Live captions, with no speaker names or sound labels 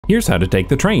Here's how to take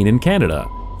the train in Canada.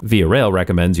 Via Rail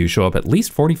recommends you show up at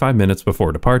least 45 minutes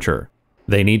before departure.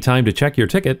 They need time to check your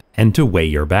ticket and to weigh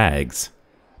your bags.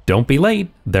 Don't be late,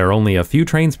 there are only a few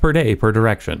trains per day per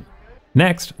direction.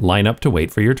 Next, line up to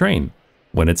wait for your train.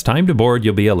 When it's time to board,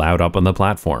 you'll be allowed up on the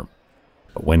platform.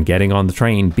 But when getting on the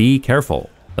train, be careful.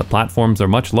 The platforms are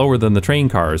much lower than the train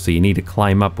cars, so you need to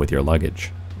climb up with your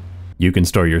luggage. You can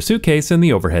store your suitcase in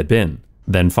the overhead bin.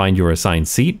 Then find your assigned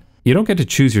seat. You don't get to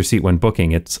choose your seat when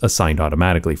booking, it's assigned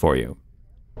automatically for you.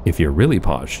 If you're really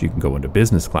posh, you can go into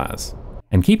business class.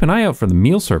 And keep an eye out for the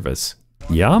meal service.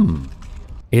 Yum!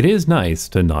 It is nice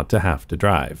to not to have to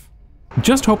drive.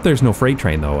 Just hope there's no freight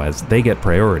train though, as they get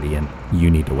priority and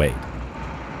you need to wait.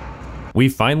 We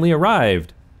finally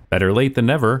arrived! Better late than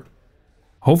never.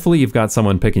 Hopefully you've got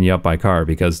someone picking you up by car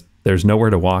because there's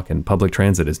nowhere to walk and public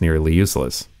transit is nearly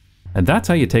useless. And that's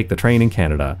how you take the train in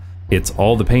Canada. It's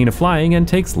all the pain of flying and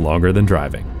takes longer than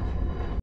driving.